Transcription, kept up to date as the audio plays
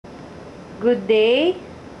Good day.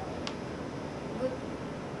 Good,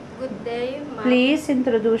 good day, ma'am. Please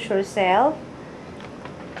introduce yourself.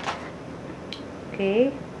 Okay.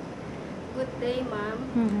 Good day, ma'am.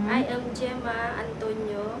 Mhm. I am Gemma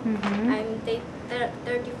Antonio. Mhm. I'm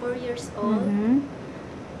 34 years old. Mhm.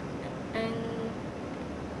 And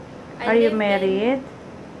I Are you live married?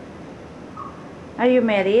 Are you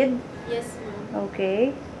married? Yes, ma'am.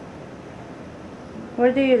 Okay. Where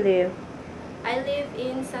do you live? I live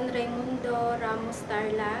in San Raimundo, Ramos,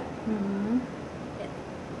 Tarlac. Mhm.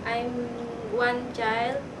 I'm one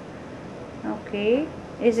child. Okay.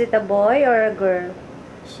 Is it a boy or a girl?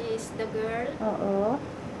 She is the girl. Oo.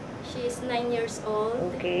 She is 9 years old.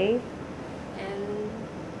 Okay. And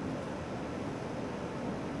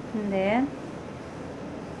And then?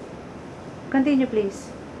 Continue,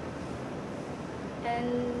 please.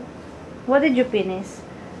 and What did you finish?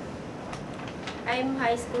 I'm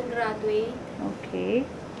high school graduate. Okay.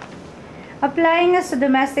 Applying as a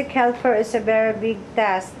domestic helper is a very big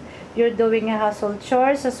task. You're doing household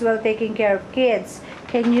chores as well taking care of kids.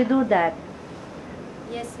 Can you do that?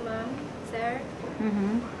 Yes, ma'am. Sir,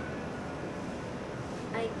 Mm-hmm.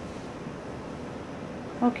 I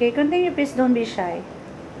Okay, continue please. Don't be shy.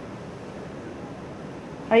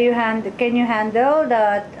 Can you handle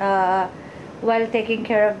that while taking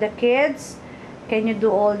care of the kids? Can you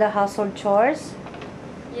do all the household chores?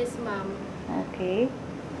 yes, ma'am. Okay.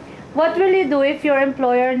 What will you do if your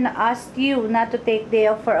employer asked you not to take day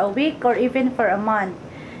off for a week or even for a month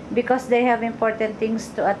because they have important things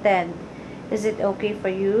to attend? Is it okay for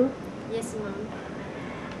you? Yes, ma'am.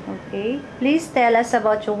 Okay. Please tell us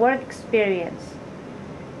about your work experience.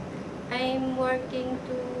 I'm working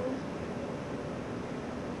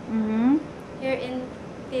Mm-hmm. here in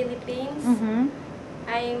Philippines. Mm-hmm.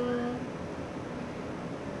 I'm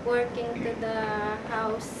working to the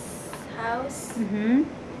house Mm-hmm.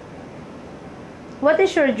 What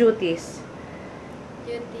is your duties?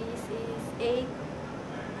 duties is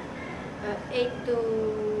 8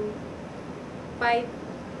 to 5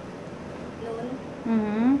 noon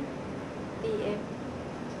Mm-hmm. p.m.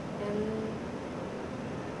 and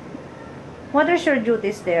What is your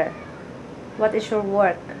duties there? What is your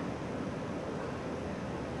work?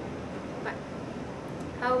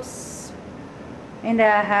 house. In the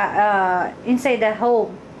inside the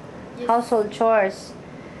home, Yes, household chores.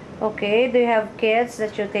 Okay. Do you have kids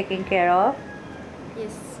that you're taking care of?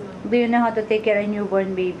 yes, ma'am. Do you know how to take care of a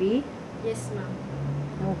newborn baby? Yes, ma'am.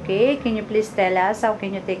 Okay. Can you please tell us how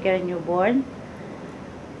can you take care of a newborn?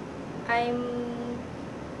 I'm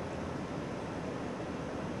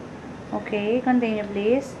Okay. Continue,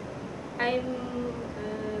 please. I'm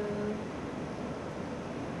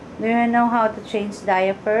Do you know how to change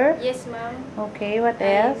diaper? yes, ma'am. Okay. What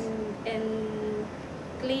I'm else? and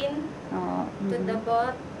clean Oh. to the Mm-hmm.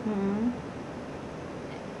 bath Mm-hmm.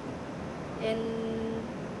 and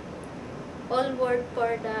all work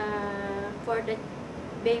for the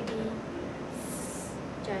baby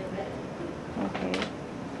child. Okay.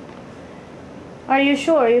 Are you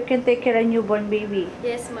sure you can take care of a newborn baby?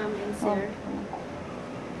 Yes, ma'am and sir. Okay.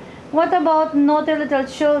 What about naughty little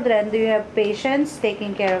children? Do you have patience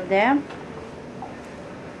taking care of them?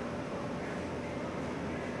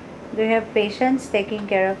 Do you have patience taking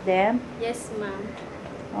care of them? Yes, ma'am.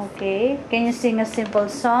 Okay. Can you sing a simple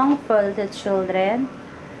song for little children?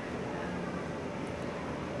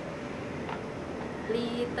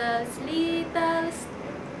 Little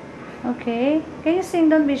Okay. Can you sing?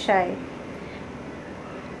 Don't be shy.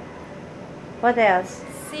 What else?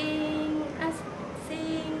 sing a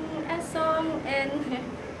sing a song and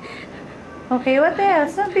Okay. What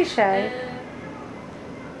else? Don't be shy.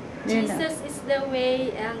 Do you know? Jesus is the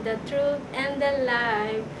way and the truth and the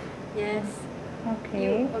life. Yes. You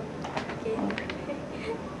Okay. okay?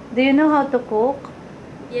 Do you know how to cook?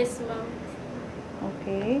 Yes, ma'am.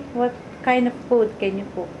 Okay. What kind of food can you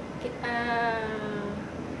cook? K-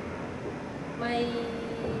 my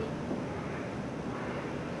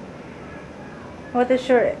What is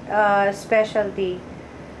your specialty?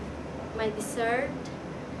 my dessert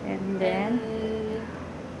And then? and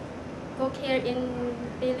cook here in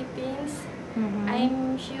Philippines. Mm-hmm.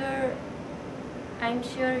 I'm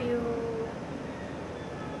sure you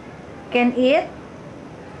Can eat?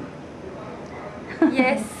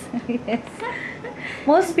 yes. Yes.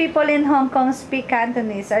 Most people in Hong Kong speak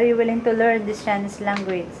Cantonese. Are you willing to learn this Chinese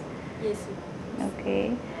language? Yes.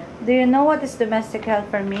 Okay. Do you know what is domestic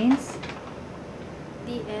helper means?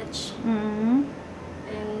 DH Mm-hmm.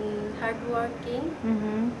 and hardworking.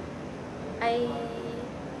 Mm-hmm. I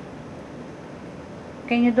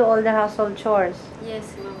Can you do all the household chores?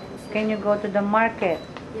 yes, ma'am. Can you go to the market?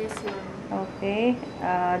 Yes, ma'am. Okay.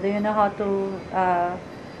 Do you know how to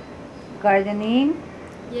gardening?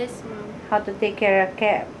 Yes, ma'am. How to take care of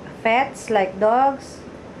pets like dogs?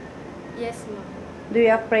 Yes, ma'am. Do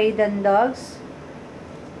you afraid on dogs?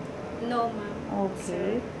 No, ma'am.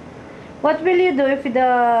 Okay. What will you do if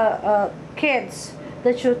the kids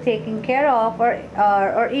that you're taking care of,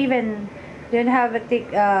 or even you don't have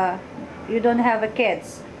a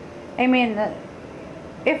kids? I mean,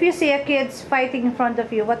 if you see a kids fighting in front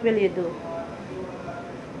of you, what will you do?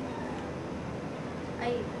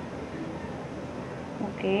 I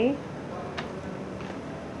Okay.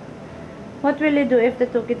 What will you do if the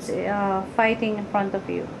two kids fighting in front of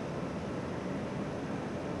you?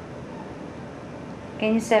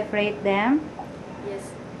 Can you separate them? yes.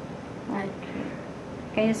 I Okay.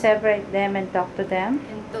 Can you separate them and talk to them?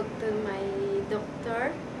 and talk to my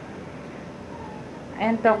doctor.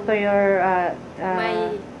 And talk to your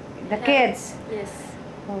My the health- kids. Yes.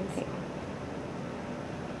 Okay.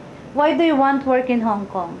 Why do you want to work in Hong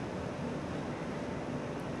Kong?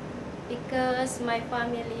 Because my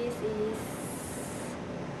family is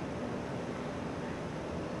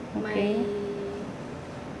Okay. my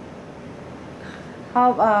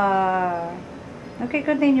How okay,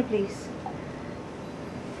 continue please.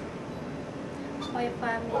 my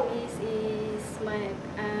family is my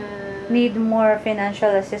Need more financial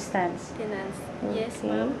assistance. finance. Yes, Okay.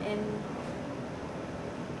 ma'am. And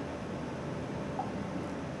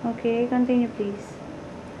Okay, continue please.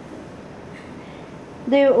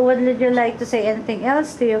 Would you like to say anything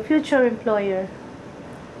else to your future employer?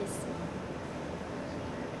 yes,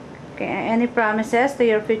 Okay, any promises to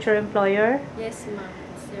your future employer? yes, ma'am,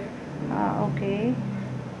 sir. Okay.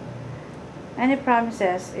 Any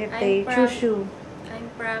promises if I'm they prom- choose you? I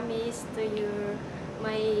promise to you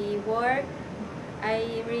my work.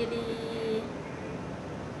 I really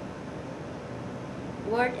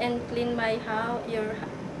work and clean my house,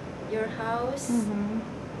 your house, Mm-hmm.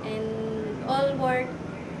 and all work.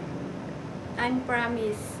 I'm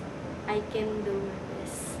promise I can do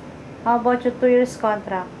this. How about your 2 years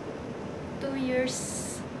contract? 2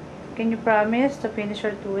 years. Can you promise to finish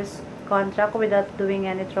your 2 years contract without doing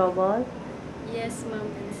any trouble? Yes, ma'am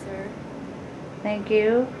and sir. Thank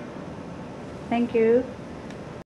you. Thank you.